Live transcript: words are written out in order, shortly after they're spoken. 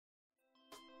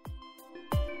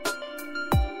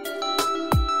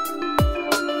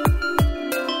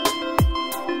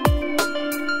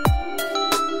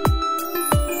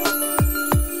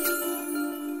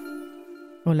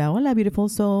Hola, hola, beautiful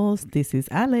souls. This is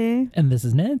Ale. And this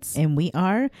is Nitz. And we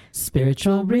are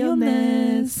Spiritual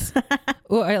Realness.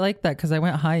 Oh, I like that because I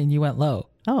went high and you went low.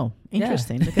 Oh,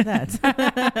 interesting. Yeah. Look at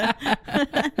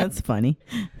that. That's funny.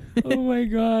 Oh my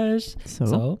gosh.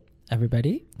 So,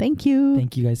 everybody, thank you.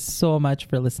 thank you guys so much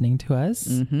for listening to us.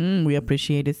 We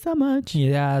appreciate it so much.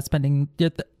 Yeah, spending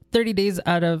your 30 days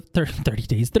out of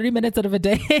 30 minutes out of a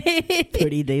day.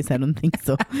 30 days, I don't think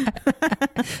so.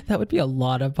 That would be a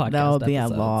lot of podcasts. That would be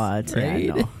episodes, a lot. right?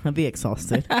 Yeah, no. I'd be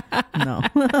exhausted. No.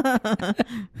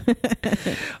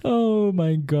 Oh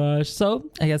my gosh. So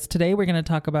I guess today we're going to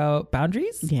talk about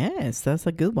boundaries. Yes, that's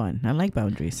a good one. I like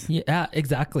boundaries. Yeah,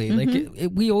 exactly.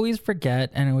 Like we always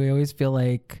forget and we always feel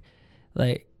like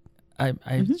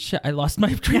I lost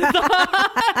my train of thought.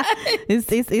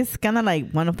 It's kind of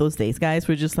like one of those days, guys.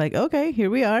 We're just like, okay, here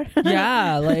we are.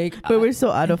 Yeah, like but we're so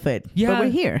out of it. Yeah, but we're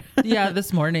here. Yeah,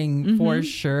 this morning for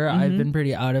sure. I've been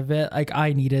pretty out of it. Like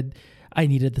I needed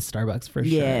the Starbucks for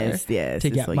sure. Yes, to it's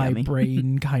get so my yummy.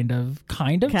 brain kind of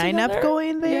together.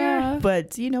 going there. Yeah.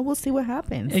 But we'll see what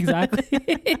happens.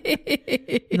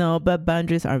 Exactly. No, but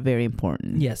boundaries are very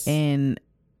important. Yes. And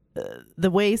the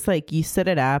ways like you set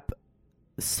it up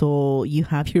so you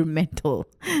have your mental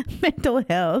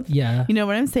health. Yeah. You know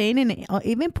what I'm saying? And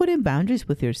even putting boundaries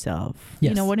with yourself. Yes.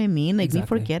 You know what I mean? Like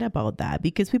Exactly. we forget about that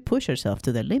because we push ourselves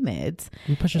to the limits.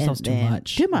 We push ourselves too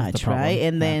much. Too is the much, problem. right?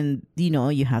 And Yeah.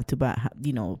 then, you have to,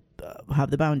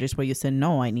 have the boundaries where you say,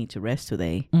 no, I need to rest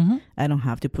today. Mhm. I don't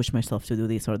have to push myself to do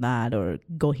this or that or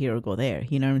go here or go there.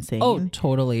 You know what I'm saying? Oh,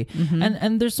 totally.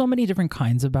 And there's so many different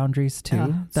kinds of boundaries too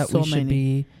Yeah, that so we should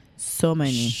many. So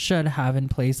many. should have in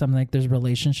place. I'm like, there's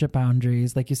relationship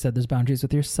boundaries, like you said. There's boundaries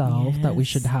with yourself that we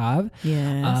should Yes. have.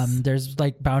 Yes. There's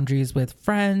like boundaries with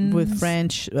friends, With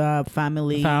French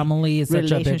family. family is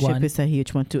such a big Relationship one. is a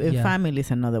huge one too. And Yeah. family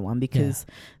is another one because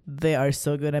they are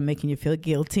so good at making you feel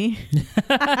guilty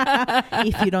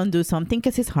if you don't do something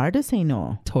because it's hard to say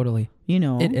no. Totally, It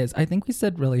it is. I think we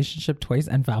said relationship twice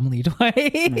and family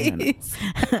twice.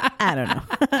 I don't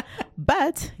know.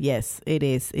 But yes, it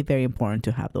is very important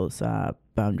to have those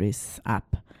boundaries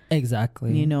up.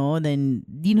 Exactly. Then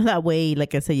that way,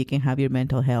 like I said, you can have your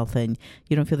mental health and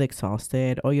you don't feel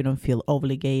exhausted or you don't feel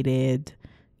obligated,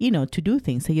 to do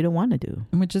things that you don't want to do.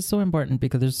 Which is so important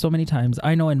because there's so many times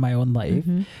I know in my own life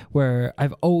where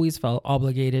I've always felt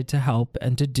obligated to help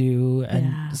and to do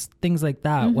and just things like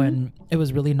that when it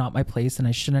was really not my place and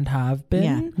I shouldn't have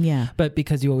been. Yeah. But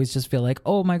because you always just feel like,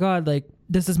 oh my God, like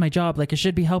this is my job. Like I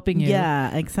should be helping you.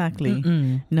 Yeah, exactly.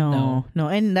 No.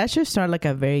 And that should start like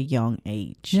a very young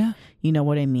age. Yeah. You know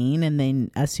what I mean? And then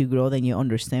as you grow, then you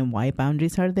understand why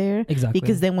boundaries are there. Exactly.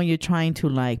 Because then when you're trying to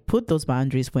like put those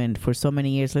boundaries when for so many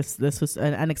years, let's was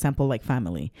an example like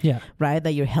family, Yeah. right?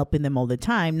 That you're helping them all the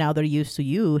time. Now they're used to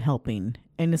you helping.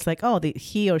 And it's like, oh,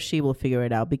 he or she will figure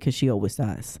it out because she always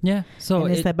does. Yeah. So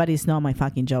And it's like, but it's not my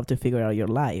fucking job to figure out your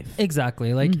life.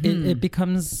 exactly. Like it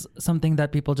becomes something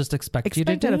that people just expect you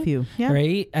to Expect that do. of you. Yeah.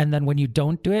 Right. And then when you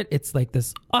don't do it, it's like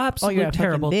this absolute you're a fucking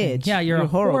terrible thing. bitch. Yeah. You're a You're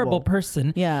horrible horrible.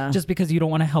 person. Yeah. Just because you don't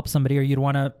want to help somebody or you don't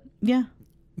want to, Yeah.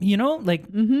 like,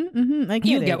 I get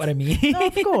you it. get what I mean. No,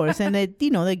 of course. And they,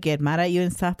 they get mad at you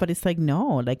and stuff, but it's like,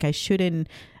 no, like I shouldn't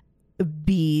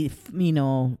be,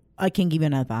 I can give you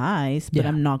an advice, but Yeah.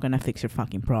 I'm not going to fix your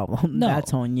fucking problem. No.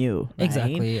 That's on you. Right?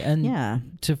 Exactly. And Yeah.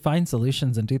 to find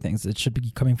solutions and do things, it should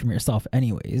be coming from yourself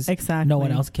anyways. Exactly. No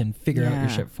one else can figure out your Yeah.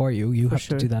 shit for you. You For have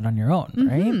sure. to do that on your own,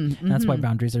 right? And that's why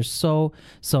boundaries are so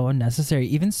necessary.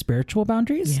 Even spiritual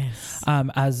boundaries. Yes.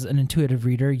 As an intuitive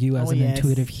reader, you as Oh, an yes.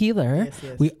 intuitive healer,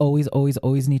 Yes. we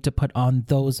always need to put on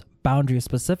those boundaries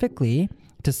specifically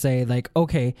to say like,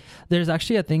 okay, there's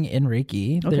actually a thing in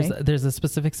Reiki. Okay. There's a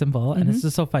specific symbol, and it's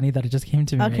just so funny that it just came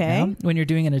to me Okay. right now. When you're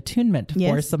doing an attunement for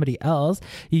Yes. somebody else,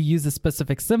 you use a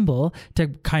specific symbol to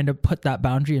kind of put that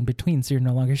boundary in between, so you're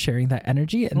no longer sharing that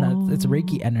energy, and it's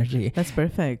Reiki energy That's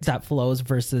perfect. that flows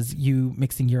versus you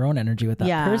mixing your own energy with that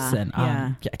Yeah, person.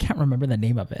 yeah. I can't remember the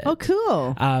name of it. Oh,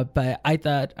 cool. But I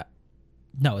thought,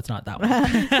 no, it's not that one.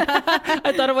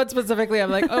 I thought of one specifically. I'm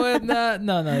like, oh, no,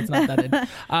 it's not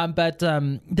that. But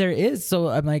there is. So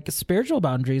I'm like, spiritual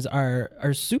boundaries are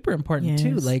super important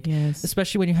too. Yes, Like, yes.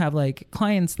 especially when you have like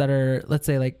clients that are, let's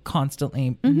say, like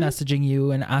constantly messaging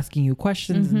you and asking you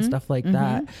questions and stuff like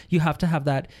that. You have to have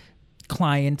that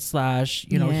client / Yes.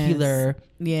 healer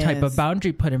type of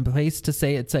boundary put in place to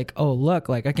say, it's like, oh, look,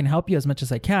 like I can help you as much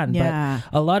as I can. Yeah.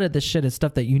 But a lot of this shit is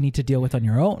stuff that you need to deal with on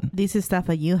your own. This is stuff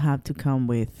that you have to come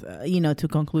with, to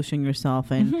conclusion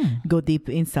yourself and go deep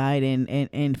inside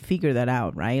and figure that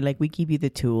out, right? Like we give you the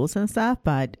tools and stuff,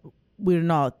 but we're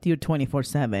not your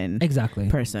 24/7 Exactly.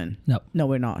 person. No,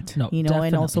 we're not. No, you know,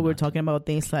 and also definitely we're not. talking about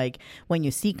things like when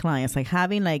you see clients, like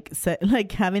having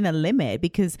having a limit,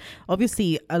 because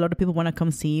obviously a lot of people want to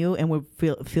come see you, and we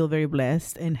feel very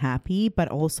blessed and happy, but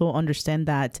also understand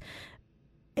that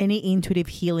any intuitive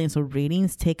healings or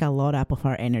readings take a lot up of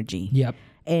our energy. Yep.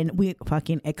 And we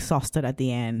fucking exhausted at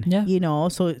the end. Yeah. You know,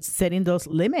 so setting those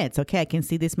limits. Okay, I can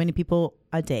see this many people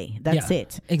a day. That's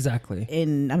it. Exactly.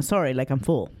 And I'm sorry, like I'm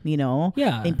full, you know?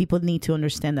 Yeah. And people need to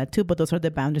understand that too. But those are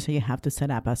the boundaries that you have to set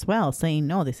up as well. Saying,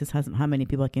 no, this is how many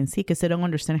people I can see, because they don't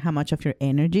understand how much of your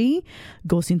energy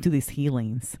goes into these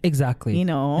healings. Exactly. You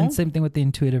know? And same thing with the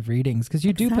intuitive readings, because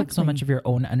you do put so much of your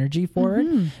own energy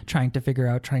forward, trying to figure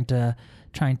out, trying to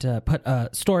put a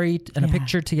story and a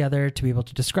picture together to be able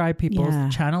to describe people,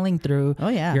 channeling through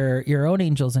your own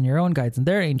angels and your own guides and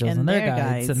their angels and their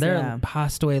guides and their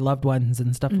passed away loved ones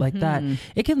and stuff like that.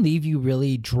 It can leave you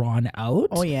really drawn out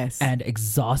and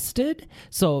exhausted.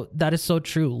 So that is so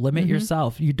true. Limit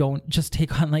yourself. You don't just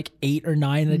take on like 8 or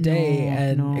 9 a day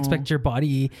and expect your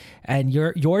body and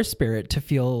your spirit to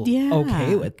feel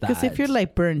okay with that. Because if you're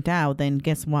like burnt out, then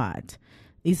guess what?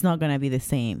 It's not gonna be the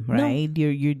same, right? No.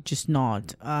 You're just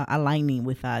not aligning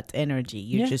with that energy.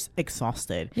 You're just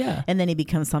exhausted. Yeah. And then it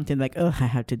becomes something like, oh, I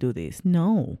have to do this.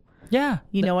 No. Yeah.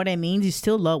 You know what I mean? You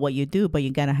still love what you do, but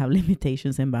you gotta have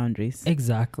limitations and boundaries.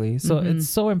 Exactly. So it's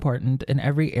so important in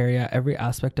every area, every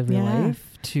aspect of your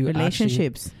life to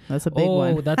relationships. That's a big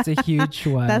one. Oh, that's a huge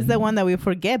one. That's the one that we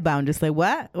forget boundaries. Like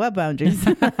what? What boundaries?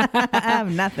 I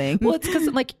have nothing. Well, it's because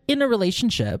like in a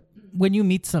relationship, when you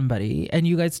meet somebody and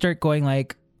you guys start going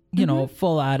like, you know,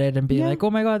 full at it and be like, oh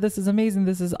my God, this is amazing.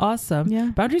 This is awesome.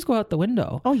 Yeah. Boundaries go out the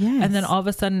window. Oh, yes. And then all of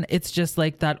a sudden it's just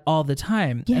like that all the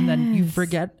time. Yes. And then you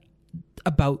forget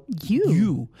about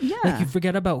you. Yeah. Like you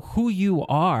forget about who you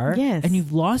are. Yes. And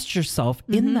you've lost yourself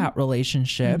in that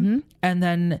relationship. And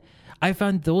then I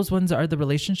found those ones are the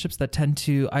relationships that tend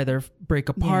to either break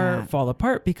apart, fall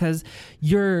apart, because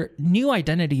your new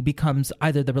identity becomes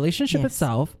either the relationship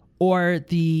itself or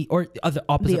the other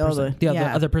opposite person, the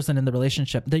other person in the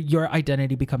relationship. That your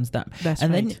identity becomes them. That's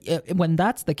and right. then when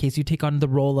that's the case, you take on the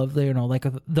role of the, you know, like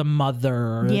the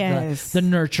mother, or the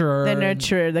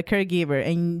nurturer, the caregiver,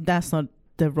 and that's not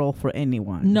the role for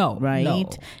anyone. No, right? No.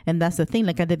 And that's the thing.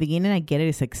 Like at the beginning, I get it.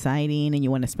 It's exciting, and you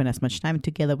want to spend as much time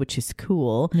together, which is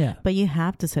cool. Yeah. But you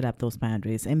have to set up those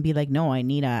boundaries and be like, no, I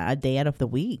need a day out of the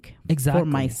week for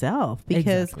myself,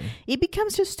 because it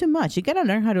becomes just too much. You got to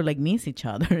learn how to like miss each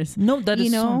other's. No, that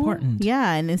is so important.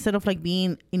 Yeah, and instead of like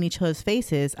being in each other's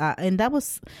faces, and that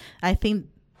was, I think.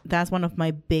 That's one of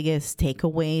my biggest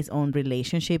takeaways on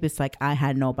relationship. It's like I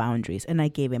had no boundaries and I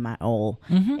gave it my all.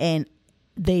 And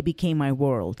they became my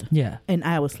world. Yeah. And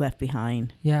I was left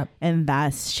behind. Yeah. And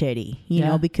that's shitty, you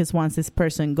know, because once this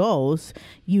person goes,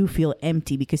 you feel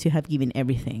empty because you have given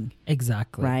everything.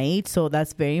 Exactly. Right? So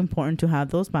that's very important to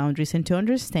have those boundaries and to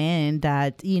understand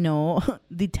that, you know,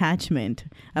 detachment.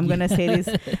 I'm going to say this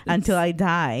until I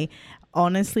die.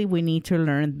 Honestly, we need to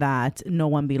learn that no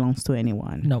one belongs to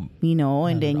anyone. No. You know,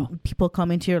 and then people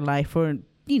come into your life for,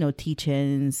 you know,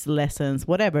 teachings, lessons,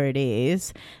 whatever it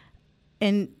is.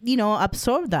 And, you know,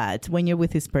 absorb that when you're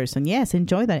with this person. Yes,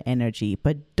 enjoy that energy,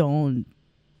 but don't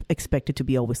expect it to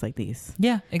be always like this.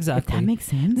 Yeah, exactly. If that makes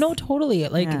sense. No, totally.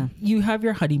 Like you have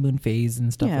your honeymoon phase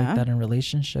and stuff like that in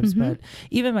relationships. But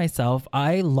even myself,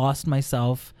 I lost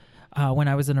myself when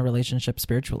I was in a relationship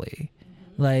spiritually.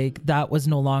 Like that was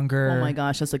no longer, oh my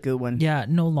gosh, that's a good one. Yeah,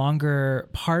 no longer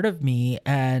part of me,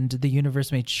 and the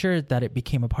universe made sure that it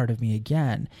became a part of me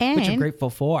again, which I'm grateful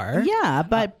for. Yeah,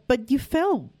 but you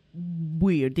felt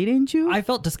weird, didn't you? I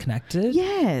felt disconnected.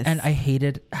 Yes. And I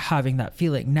hated having that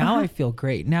feeling. Now I feel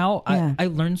great. Now I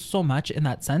learned so much in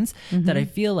that sense that I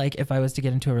feel like if I was to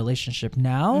get into a relationship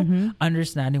now,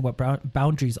 understanding what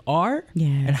boundaries are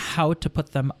and how to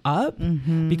put them up,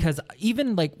 because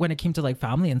even like when it came to like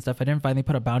family and stuff, I didn't finally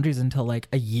put up boundaries until like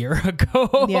a year ago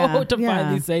to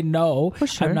finally say, no,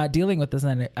 I'm not dealing with this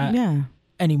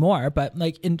anymore. But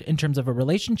like in terms of a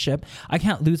relationship, I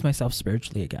can't lose myself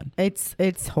spiritually again.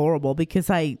 It's horrible because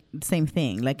same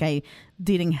thing, like I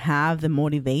didn't have the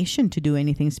motivation to do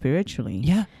anything spiritually.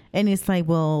 Yeah. And it's like,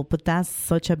 well, but that's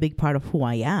such a big part of who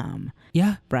I am.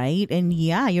 Yeah. Right. And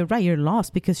you're right, you're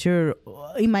lost because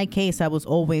in my case, I was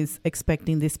always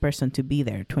expecting this person to be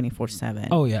there 24/7.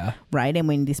 Oh yeah. Right. And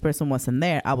when this person wasn't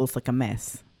there, I was like a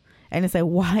mess. And it's like,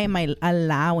 why am I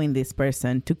allowing this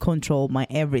person to control my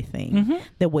everything?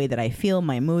 The way that I feel,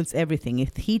 my moods, everything.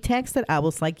 If he texted, I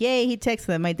was like, yay, he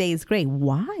texted, my day is great.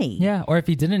 Why? Yeah. Or if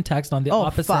he didn't text on the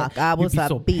opposite, fuck, I was you'd be a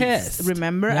so beast. pissed.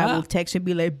 Remember? Yeah. I will text you and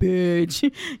be like, bitch.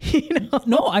 You know?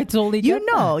 No, I totally get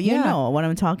that. You know what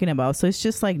I'm talking about. So it's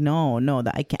just like, no,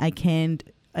 that I can't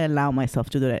allow myself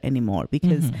to do that anymore,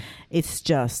 because it's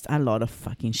just a lot of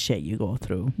fucking shit you go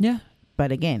through. Yeah.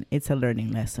 But again, it's a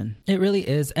learning lesson. It really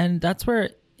is. And that's where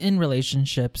in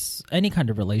relationships, any kind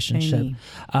of relationship,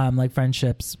 like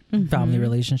friendships, family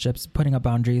relationships, putting up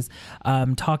boundaries,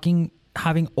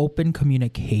 having open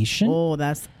communication. Oh,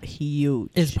 that's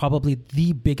huge. Is probably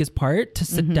the biggest part, to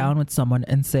sit down with someone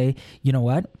and say, you know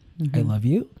what? I love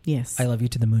you. Yes. I love you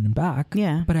to the moon and back.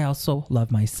 Yeah. But I also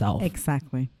love myself.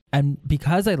 Exactly. And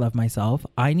because I love myself,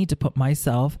 I need to put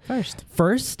myself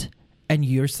first and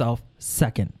yourself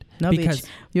second. No, because bitch.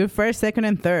 You're first, second,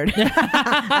 and third.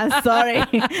 I'm sorry.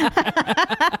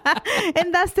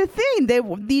 And that's the thing.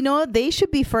 They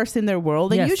should be first in their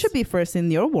world, and you should be first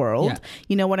in your world. Yeah.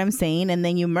 You know what I'm saying? And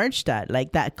then you merge that,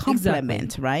 like that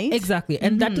complement, right? Exactly.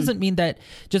 And that doesn't mean that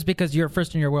just because you're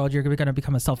first in your world, you're going to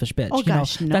become a selfish bitch. Oh,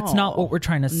 gosh, no. That's not what we're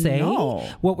trying to say. No.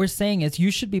 What we're saying is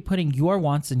you should be putting your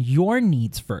wants and your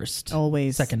needs first.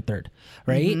 Always. Second, third.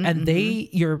 Right? And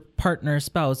your partner,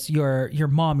 spouse, your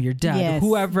mom, your dad,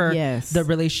 whoever the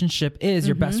relationship is,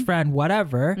 your best friend,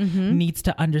 whatever, needs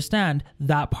to understand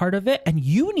that part of it. And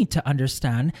you need to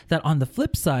understand that on the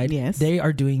flip side, they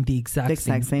are doing the exact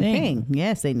same thing.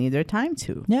 Yes, they need their time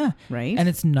too. Yeah. Right. And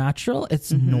it's natural.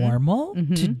 It's normal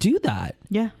to do that.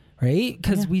 Yeah. Right?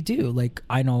 Because we do. Like,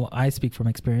 I know I speak from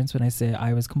experience when I say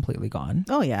I was completely gone.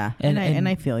 Oh, yeah. And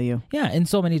I feel you. Yeah. In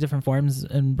so many different forms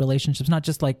and relationships, not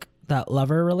just like that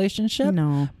lover relationship.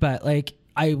 No. But like,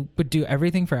 I would do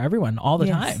everything for everyone all the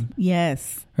time.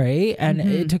 Yes. Right? And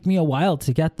it took me a while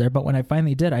to get there. But when I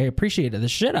finally did, I appreciated the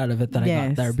shit out of it that I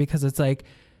got there, because it's like,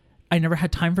 I never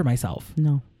had time for myself.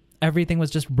 No. Everything was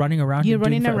just running around. You're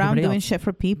running around doing shit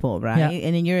for people, right? Yeah.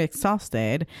 And then you're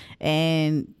exhausted.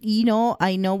 And,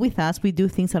 I know with us, we do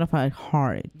things out of our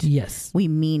heart. Yes. We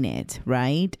mean it,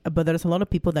 right? But there's a lot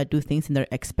of people that do things and they're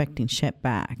expecting shit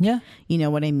back. Yeah. You know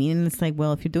what I mean? And it's like,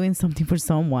 well, if you're doing something for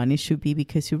someone, it should be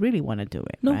because you really want to do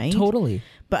it, right? Totally.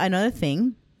 But another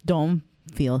thing, don't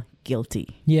feel guilty.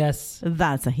 Yes.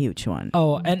 That's a huge one.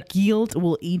 Oh, and guilt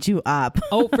will eat you up.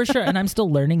 Oh, for sure. And I'm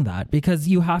still learning that, because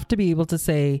you have to be able to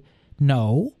say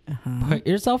no, put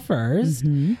yourself first,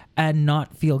 and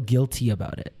not feel guilty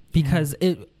about it. Because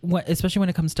especially when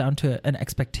it comes down to an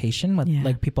expectation, when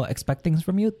like people expect things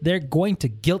from you, they're going to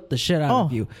guilt the shit out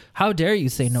of you. How dare you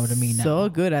say no to me now? So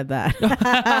good at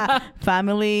that.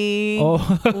 Family.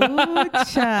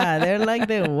 They're like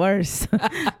the worst.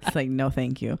 It's like, no,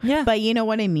 thank you. Yeah. But you know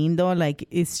what I mean, though? Like,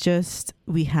 it's just,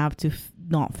 we have to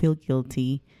not feel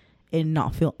guilty and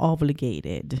not feel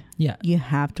obligated. Yeah. You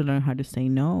have to learn how to say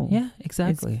no. Yeah,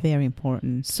 exactly. It's very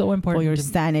important. So important. For your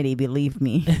sanity, believe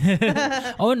me.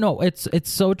 Oh, no. It's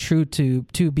so true to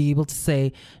be able to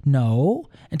say no,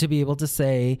 and to be able to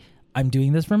say, I'm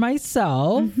doing this for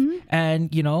myself.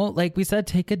 And, like we said,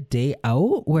 take a day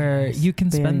out where you can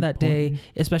spend that day,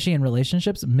 especially in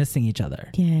relationships, missing each other.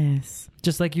 Yes.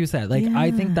 Just like you said, like,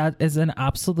 I think that is an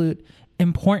absolute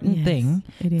important thing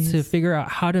to figure out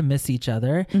how to miss each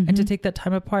other and to take that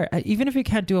time apart, even if you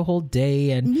can't do a whole day,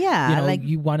 and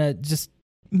you want to just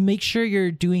make sure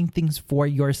you're doing things for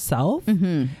yourself,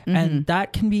 and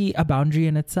that can be a boundary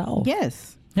in itself.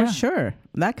 Yes, for sure.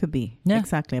 That could be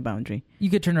exactly a boundary.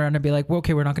 You could turn around and be like, well,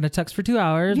 okay, we're not going to text for 2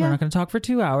 hours, we're not going to talk for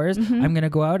 2 hours, I'm going to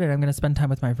go out and I'm going to spend time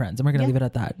with my friends, and we're going to leave it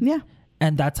at that.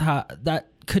 And that's how that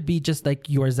could be, just like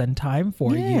your zen time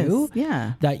for you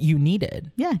that you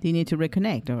needed. Yeah, you need to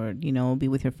reconnect, or, be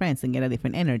with your friends and get a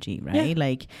different energy, right? Yeah.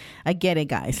 Like, I get it,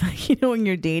 guys. Like, when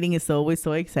you're dating, it's always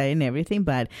so exciting and everything,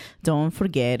 but don't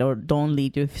forget, or don't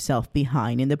leave yourself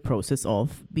behind in the process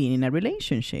of being in a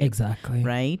relationship. Exactly.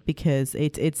 Right? Because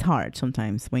it's hard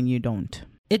sometimes when you don't.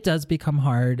 It does become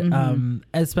hard,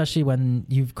 especially when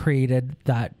you've created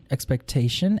that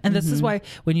expectation. And this is why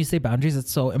when you say boundaries,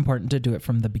 it's so important to do it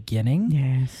from the beginning.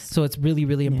 Yes. So it's really,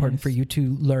 really important for you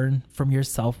to learn from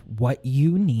yourself what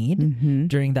you need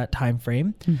during that time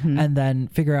frame, and then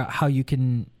figure out how you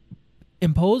can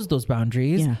impose those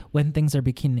boundaries Yeah. when things are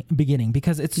beginning,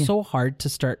 because it's so hard to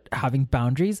start having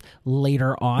boundaries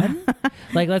later on.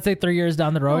 Like, let's say 3 years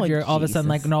down the road, Oh, you're all of a sudden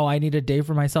like, Jesus. no, I need a day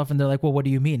for myself. And they're like, well, what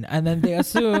do you mean? And then they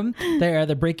assume they're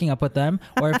either breaking up with them,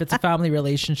 or if it's a family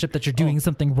relationship, that you're doing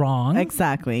something wrong.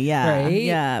 Exactly. Yeah. Right?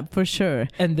 Yeah, for sure.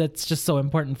 And that's just so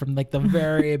important from like the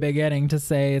very beginning to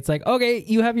say, it's like, okay,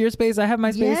 you have your space, I have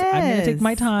my space. I'm going to take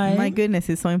my Yes. time. My goodness,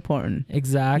 it's so important.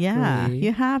 Exactly. Yeah,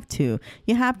 you have to.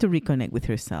 You have to reconnect with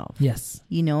yourself. Yes,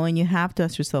 You know, and you have to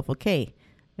ask yourself, okay,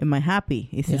 am I happy?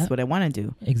 Is Yeah. this what I want to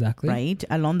do? exactly. Right?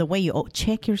 Along the way, you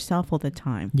check yourself all the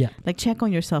time. Yeah. Like check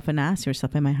on yourself and ask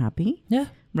yourself, am I happy? Yeah.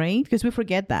 Right? Because we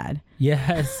forget that.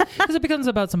 Yes. Because it becomes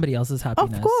about somebody else's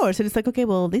happiness. Of course. And it's like, okay,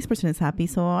 well, this person is happy,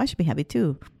 so I should be happy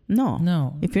too. No.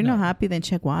 No. If you're no. not happy, then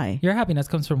check why. Your happiness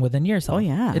comes from within yourself. Oh,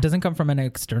 yeah. It doesn't come from an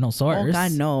external source. Oh,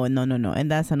 God, no. And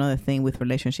that's another thing with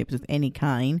relationships with any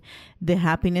kind. The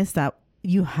happiness that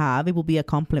you have, it will be a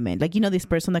compliment. Like, you know, this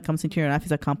person that comes into your life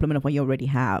is a compliment of what you already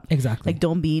have. Exactly. Like,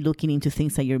 don't be looking into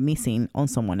things that you're missing on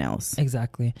someone else.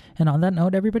 Exactly. And on that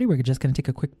note, everybody, we're just going to take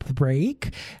a quick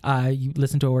break. You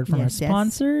listen to a word from Yes, our yes.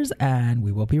 sponsors, and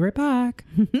we will be right back.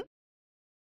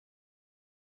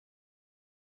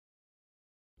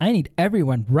 I need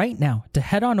everyone right now to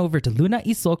head on over to Luna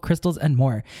y Sol Crystals and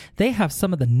More. They have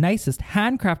some of the nicest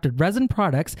handcrafted resin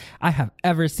products I have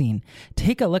ever seen.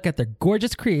 Take a look at their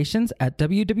gorgeous creations at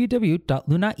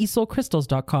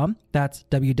www.lunaysolcrystals.com. That's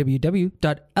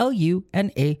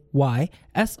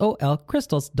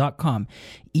www.lunaysolcrystals.com.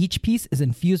 Each piece is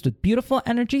infused with beautiful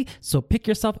energy, so pick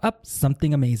yourself up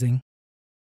something amazing.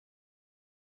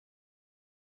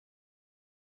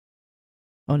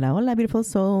 Hola, hola, beautiful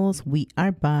souls. We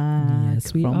are back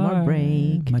Yes, we from are. our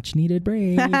break. Much needed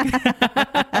break.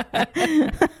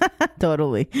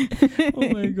 Totally. Oh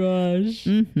my gosh.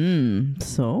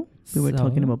 So, we were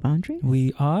talking about boundaries.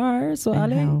 We are. So,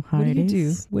 And Ale, how what do hard you it do?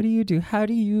 is. What do you do? How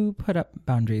do you put up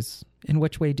boundaries? In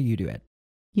which way do you do it?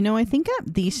 You know, I think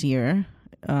this year,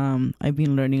 I've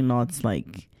been learning lots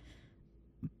like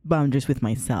boundaries with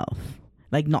myself.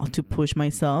 Like not to push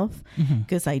myself,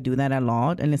 because I do that a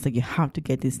lot. And it's like, you have to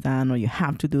get this done or you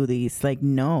have to do this. Like,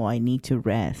 no, I need to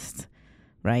rest,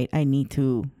 right? I need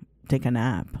to take a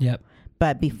nap. Yep.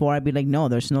 But before I'd be like, no,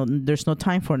 there's no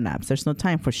time for naps. There's no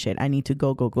time for shit. I need to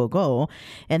go, go, go, go.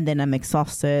 And then I'm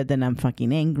exhausted. Then I'm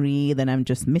fucking angry. Then I'm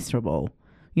just miserable.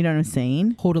 You know what I'm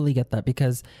saying? Totally get that,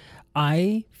 because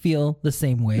I feel the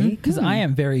same way, because I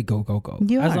am very go, go, go.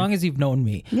 You As are. long as you've known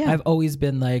me, Yeah. I've always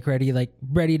been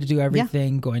ready to do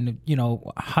everything, going to,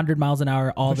 100 miles an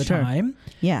hour all For the sure. time.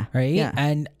 Yeah. Right. Yeah.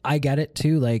 And I get it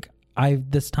too. Like, I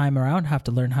this time around have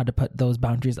to learn how to put those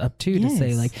boundaries up too, to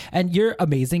say Yes. and you're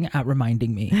amazing at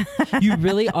reminding me. You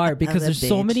really are, because a there's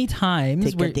so bitch. many times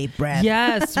Take a where deep breath.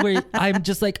 yes, where I'm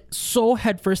just like so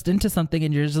headfirst into something,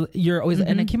 and you're always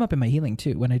and it came up in my healing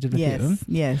too when I did with you. Yes.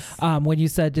 Yes. When you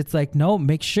said it's like, no,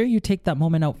 make sure you take that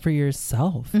moment out for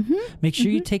yourself. Make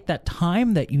sure you take that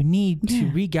time that you need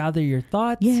to regather your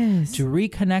thoughts, Yes. to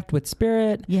reconnect with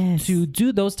spirit, Yes. to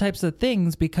do those types of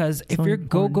things, because if So you're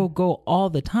go, go, important. go all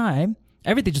the time,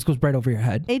 everything just goes right over your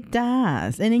head. It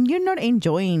does. And then you're not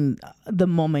enjoying the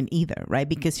moment either, right?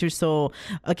 Because you're so,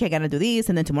 okay, I got to do this.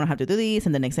 And then tomorrow I have to do this.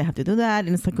 And the next day I have to do that.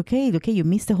 And it's like, okay, you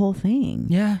missed the whole thing.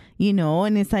 Yeah. You know,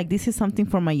 and it's like, this is something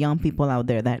for my young people out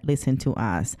there that listen to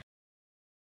us.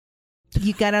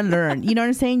 You got to learn. You know what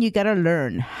I'm saying? You got to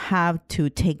learn how to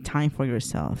take time for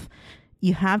yourself.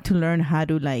 You have to learn how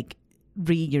to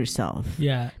read yourself.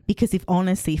 Yeah. Because if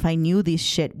I knew this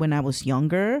shit when I was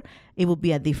younger, it would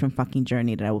be a different fucking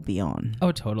journey that I would be on.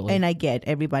 Oh, totally. And I get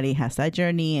everybody has that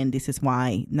journey, and this is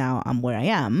why now I'm where I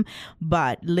am.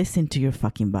 But listen to your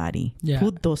fucking body. Yeah.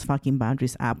 Put those fucking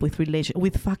boundaries up with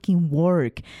with fucking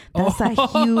work. That's a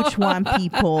huge one,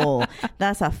 people.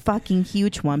 That's a fucking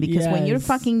huge one, because when you're Yes.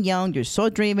 fucking young, you're so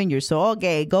driven, you're so,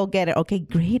 okay, go get it. Okay,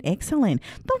 great, excellent.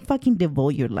 Don't fucking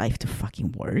devote your life to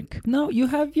fucking work. No, you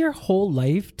have your whole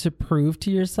life to prove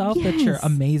to yourself that you're Yes.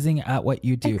 amazing at what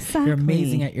you do. Exactly. You're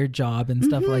amazing at your job and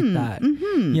stuff like that.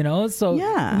 So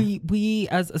Yeah. we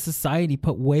as a society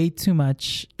put way too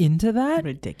much into that.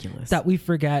 Ridiculous. That we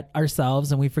forget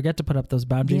ourselves, and we forget to put up those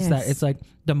boundaries. That Yes. it's like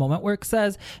the moment work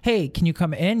says, hey, can you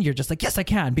come in? You're just like, yes, I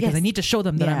can, because Yes. I need to show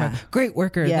them that I'm Yeah. a great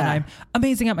worker, Yeah. that I'm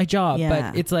amazing at my job.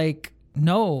 Yeah. But it's like,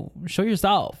 no, show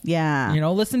yourself. Yeah.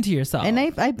 Listen to yourself. And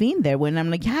I've been there when I'm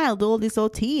like, yeah, I'll do all this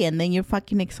OT, and then you're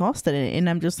fucking exhausted, and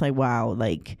I'm just like, wow,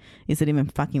 is it even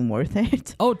fucking worth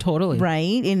it? oh, totally.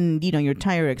 Right? And you're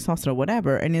tired, exhausted, or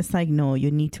whatever, and it's like, no,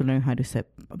 you need to learn how to set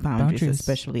boundaries. Boundaries.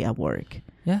 Especially at work.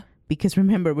 Yeah. because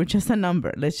remember, we're just a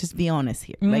number. Let's just be honest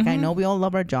here. Like, I know we all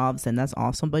love our jobs and that's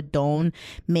awesome, but don't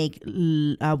make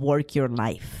work your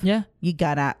life. Yeah. You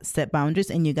gotta set boundaries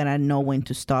and you gotta know when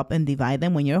to stop and divide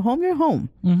them. When you're home, you're home.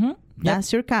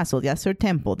 That's your castle. That's your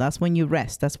temple. That's when you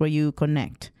rest. That's where you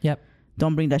connect. Yep.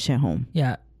 Don't bring that shit home.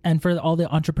 Yeah. And for all the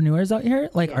entrepreneurs out here,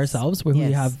 like ourselves, where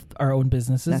we have our own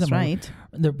businesses, that's and right,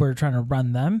 we're trying to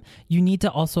run them, you need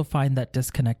to also find that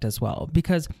disconnect as well,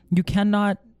 because you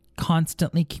cannot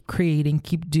constantly keep creating,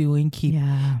 keep doing,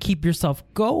 keep yourself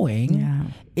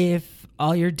going if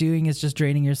all you're doing is just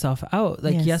draining yourself out.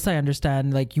 Like, yes, I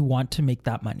understand, like, you want to make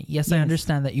that money. Yes, I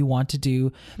understand that you want to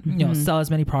do, you know, sell as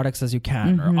many products as you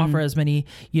can, or offer as many,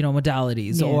 you know,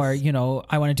 modalities, or, you know,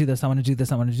 I want to do this, I want to do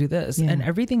this, I want to do this. And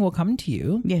everything will come to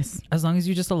you. Yes. As long as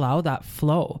you just allow that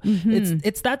flow.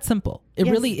 It's that simple. It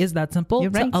really is that simple.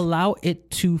 You're right. To allow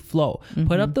it to flow.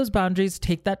 Put up those boundaries,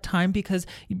 take that time, because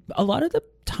a lot of the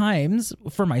times,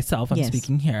 for myself, I'm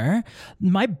speaking here,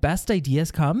 my best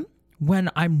ideas come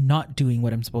when I'm not doing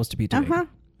what I'm supposed to be doing.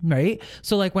 Right?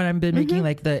 So like when I've been making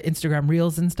like the Instagram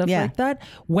reels and stuff like that,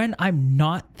 when I'm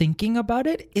not thinking about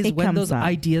it is when those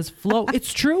ideas flow.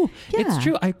 It's true. It's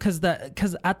true.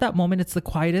 Because at that moment it's the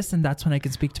quietest, and that's when I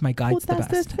can speak to my guides the best.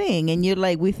 That's the thing. And you're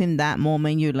like, within that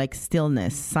moment, you're like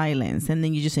stillness, silence, and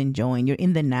then you're just enjoying. You're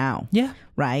in the now. Yeah.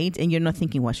 Right? And you're not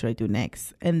thinking, what should I do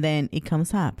next? And then it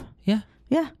comes up. Yeah.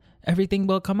 Yeah. Everything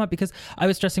will come up, because I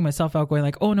was stressing myself out, going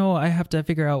like, oh no, I have to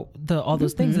figure out all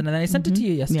those things. And then I sent it to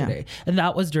you yesterday, and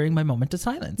that was during my moment of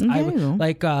silence. I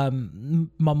like,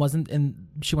 Mom wasn't in,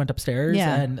 she went upstairs,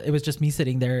 and it was just me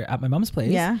sitting there at my mom's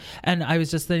place. And I was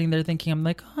just sitting there thinking, I'm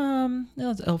like,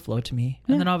 it'll flow to me.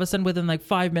 And then all of a sudden, within like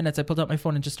 5 minutes, I pulled out my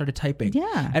phone and just started typing.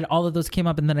 And all of those came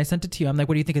up, and then I sent it to you. I'm like,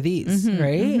 what do you think of these?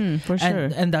 Right? For sure.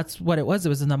 And that's what it was. It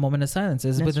was in that moment of silence. It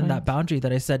was within that boundary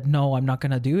that I said, no, I'm not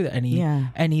going to do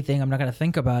anything. I'm not going to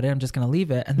think about it. I'm just going to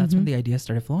leave it. And that's when the ideas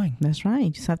started flowing. That's right. You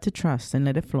just have to trust and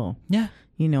let it flow. Yeah.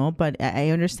 You know, but I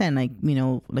understand, like, you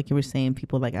know, like you were saying,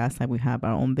 people like us, like we have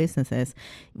our own businesses.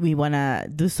 We want to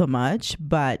do so much,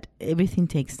 but everything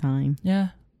takes time.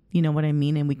 Yeah. You know what I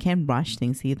mean? And we can't rush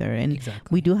things either. And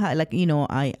we do have, like, you know,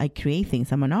 I create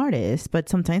things. I'm an artist, but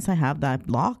sometimes I have that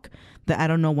block that I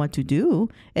don't know what to do.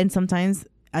 And sometimes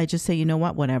I just say, you know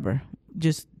what, whatever.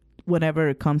 Just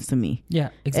whatever comes to me.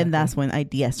 Yeah, exactly. And that's when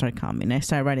ideas start coming. I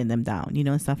start writing them down, you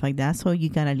know, and stuff like that. So you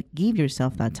gotta give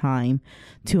yourself that time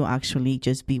to actually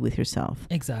just be with yourself.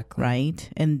 Exactly. Right?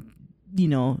 And, you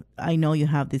know, I know you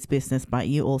have this business, but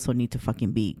you also need to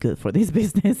fucking be good for this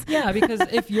business. Yeah, because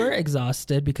if you're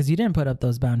exhausted because you didn't put up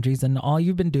those boundaries and all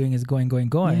you've been doing is going,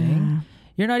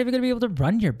 you're not even going to be able to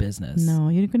run your business. No,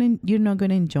 you're not going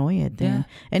to enjoy it then. Yeah.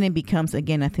 And it becomes,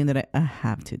 again, I think that I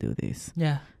have to do this.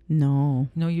 Yeah. No,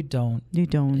 you don't. You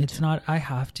don't. It's not, I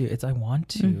have to. It's, I want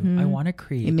to. I want to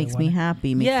create. It makes me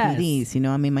happy. It makes me peace. You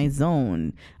know, I'm in my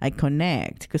zone. I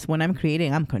connect. Because when I'm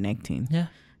creating, I'm connecting. Yeah.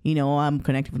 You know, I'm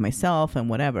connecting with myself and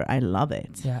whatever. I love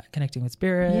it. Yeah. Connecting with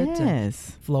spirit. Yes. And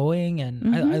flowing.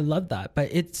 And I love that. But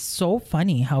it's so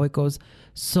funny how it goes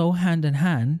so hand in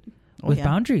hand with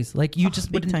boundaries. Like you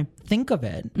just wouldn't think of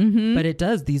it, but it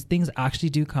does. These things actually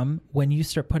do come when you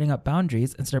start putting up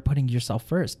boundaries and start putting yourself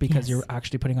first, because you're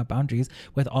actually putting up boundaries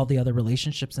with all the other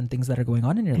relationships and things that are going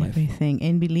on in your life. Everything.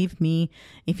 And believe me,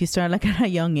 if you start like at a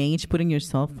young age putting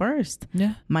yourself first,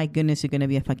 my goodness, you're going to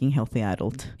be a fucking healthy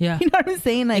adult. Yeah. You know what I'm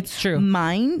saying? Like, it's true.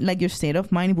 Mind, like your state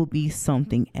of mind will be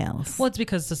something else. Well, it's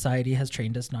because society has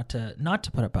trained us not to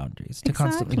put up boundaries, to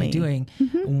constantly be doing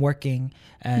and working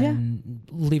and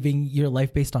living your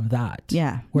life based on that.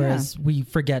 Yeah. Whereas we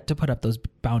forget to put up those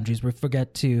boundaries. We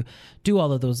forget to do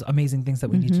all of those amazing things that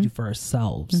we need to do for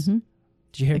ourselves.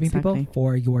 Did you hear me, people?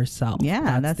 For yourself.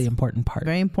 Yeah. That's the important part.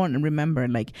 Very important. Remember,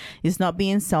 like, it's not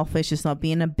being selfish. It's not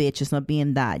being a bitch. It's not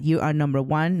being that. You are number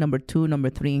one, number two, number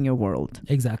three in your world.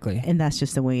 Exactly. And that's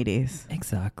just the way it is.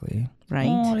 Exactly. Right?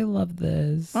 Oh, I love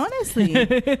this. Honestly,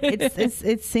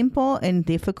 it's simple and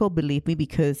difficult, believe me,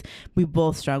 because we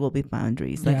both struggle with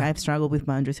boundaries. Like I've struggled with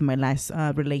boundaries in my last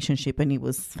relationship, and it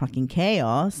was fucking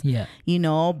chaos. Yeah. You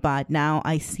know, but now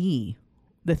I see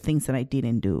the things that I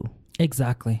didn't do.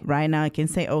 Exactly. Right now I can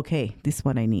say, okay, this is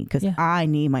what I need, because I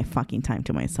need my fucking time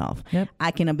to myself. Yep.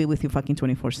 I cannot be with you fucking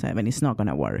 24/7. It's not going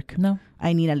to work. No.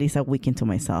 I need at least a weekend to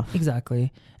myself.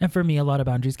 Exactly. And for me, a lot of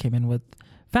boundaries came in with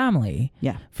family.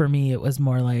 Yeah. For me, it was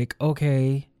more like,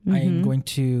 okay, I am going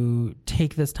to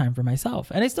take this time for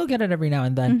myself. And I still get it every now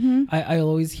and then. I'll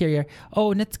always hear,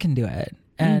 oh, Nits can do it.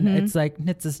 And it's like,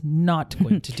 Nitz is not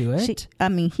going to do it.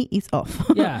 He is off.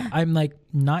 Yeah. I'm like,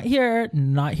 not here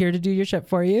to do your shit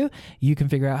for you. You can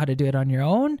figure out how to do it on your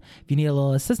own. If you need a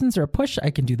little assistance or a push, I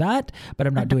can do that, but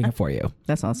I'm not doing it for you.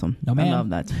 That's awesome. No, man. I love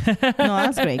that. No,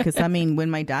 that's great. Because when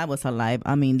my dad was alive,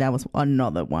 that was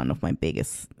another one of my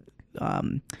biggest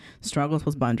struggles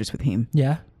was boundaries with him.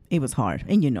 Yeah. It was hard.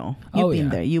 And you've been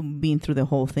there. You've been through the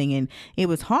whole thing. And it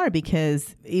was hard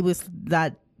because it was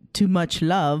that too much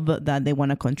love that they want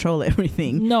to control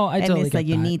everything. No, I totally And it's like,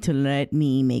 get you that. need to let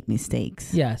me make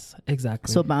mistakes. Yes,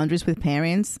 exactly. So boundaries with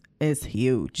parents is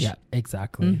huge. Yeah,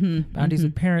 exactly. Boundaries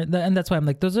with parent, and that's why I'm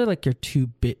like, those are like your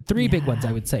three big ones,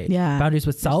 I would say. Yeah. Boundaries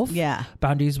with self. Yeah.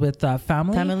 Boundaries with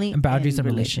family, and boundaries in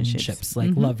and relationships,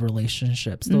 like love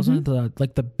relationships. Those are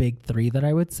the big three that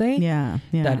I would say. Yeah.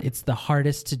 That it's the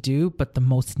hardest to do, but the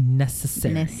most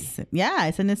necessary. Yeah,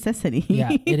 it's a necessity.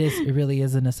 Yeah, it is. It really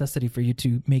is a necessity for you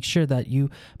to make sure that you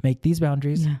make these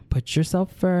boundaries. Yeah. Put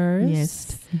yourself first.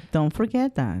 Yes. Don't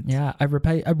forget that. Yeah, I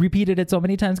repeated it so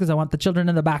many times because I want the children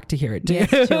in the back to hear it too.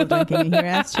 Yes, children. Can you hear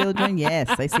us, children? Yes,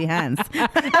 I see hands.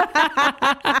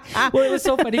 Well, it was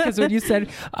so funny because when you said,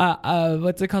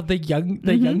 what's it called? The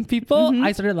young people,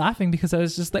 I started laughing because I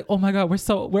was just like, oh my God,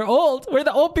 we're old. We're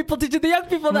the old people teaching the young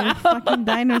people We're now. fucking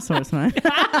dinosaurs, man.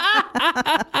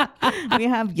 We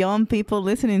have young people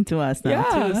listening to us now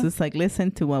too. So it's like,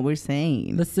 listen to what we're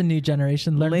saying. Listen, new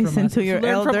generation. Listen to your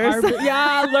elders.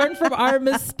 Learn from our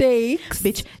mistakes.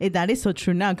 Bitch, that is so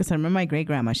true now because I remember my great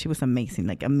grandma. She was amazing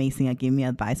at giving me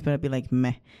advice, but I'd be like,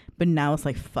 meh. But now it's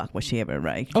like, fuck, was she ever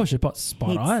right? Oh, she spot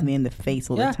Hates on. me in the face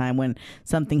all the time when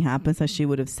something happens that she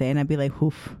would have said, and I'd be like,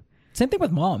 oof. Same thing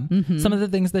with mom. Some of the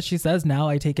things that she says now,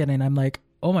 I take it and I'm like,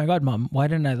 oh my God, mom, why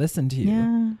didn't I listen to you?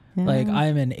 Yeah. Like,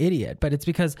 I'm an idiot. But it's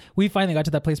because we finally got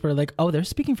to that place where like, oh, they're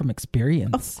speaking from experience.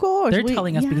 Of course. They're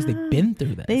telling us because they've been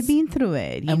through this. They've been through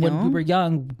it. And when we were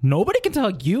young, nobody can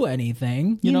tell you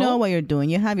anything. You know what you're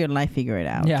doing. You have your life figured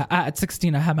out. Yeah. At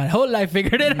 16, I had my whole life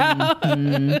figured it out.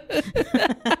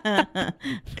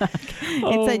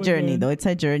 It's a journey, though. It's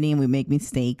a journey, and we make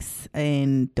mistakes.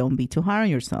 And don't be too hard on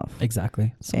yourself.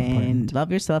 Exactly. So and important.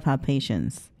 love yourself. Have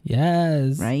patience.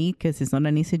 Yes. Right? Because it's not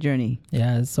an easy journey.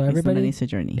 Yes. So everybody. It's not an easy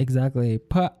journey. Exactly.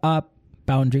 Put up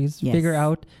boundaries. Yes. Figure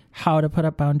out how to put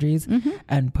up boundaries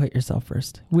and put yourself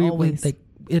first. Always.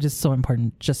 It is so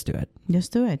important. Just do it.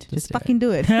 Just do it. Just fucking do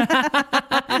it.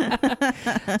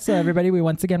 So everybody, we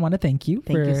once again want to thank you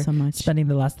for so much. spending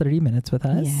the last 30 minutes with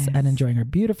us and enjoying our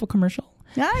beautiful commercial.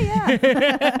 Yeah.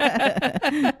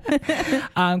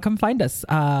 Come find us.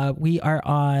 We are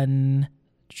on...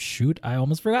 Shoot, I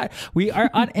almost forgot. We are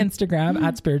on Instagram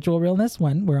at Spiritual Realness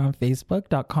 1. We're on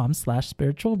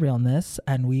Facebook.com/Spiritual Realness.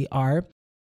 And we have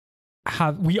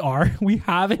an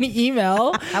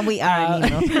email. And we are an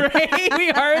email. Right?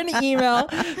 We are an email.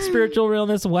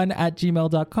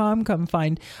 spiritualrealness1@gmail.com. Come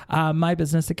find my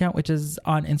business account, which is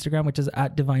on Instagram, which is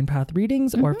at Divine Path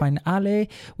Readings, or find Ale,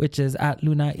 which is at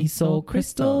Luna Iso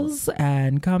Crystals.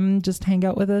 And come just hang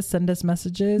out with us, send us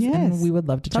messages, and we would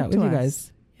love to chat with you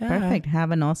guys. Yeah. Perfect.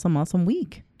 Have an awesome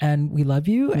week. And we love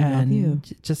you.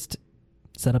 Just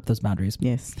set up those boundaries.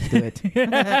 Yes, do it.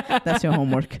 That's your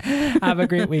homework. Have a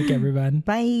great week, everyone.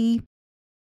 Bye.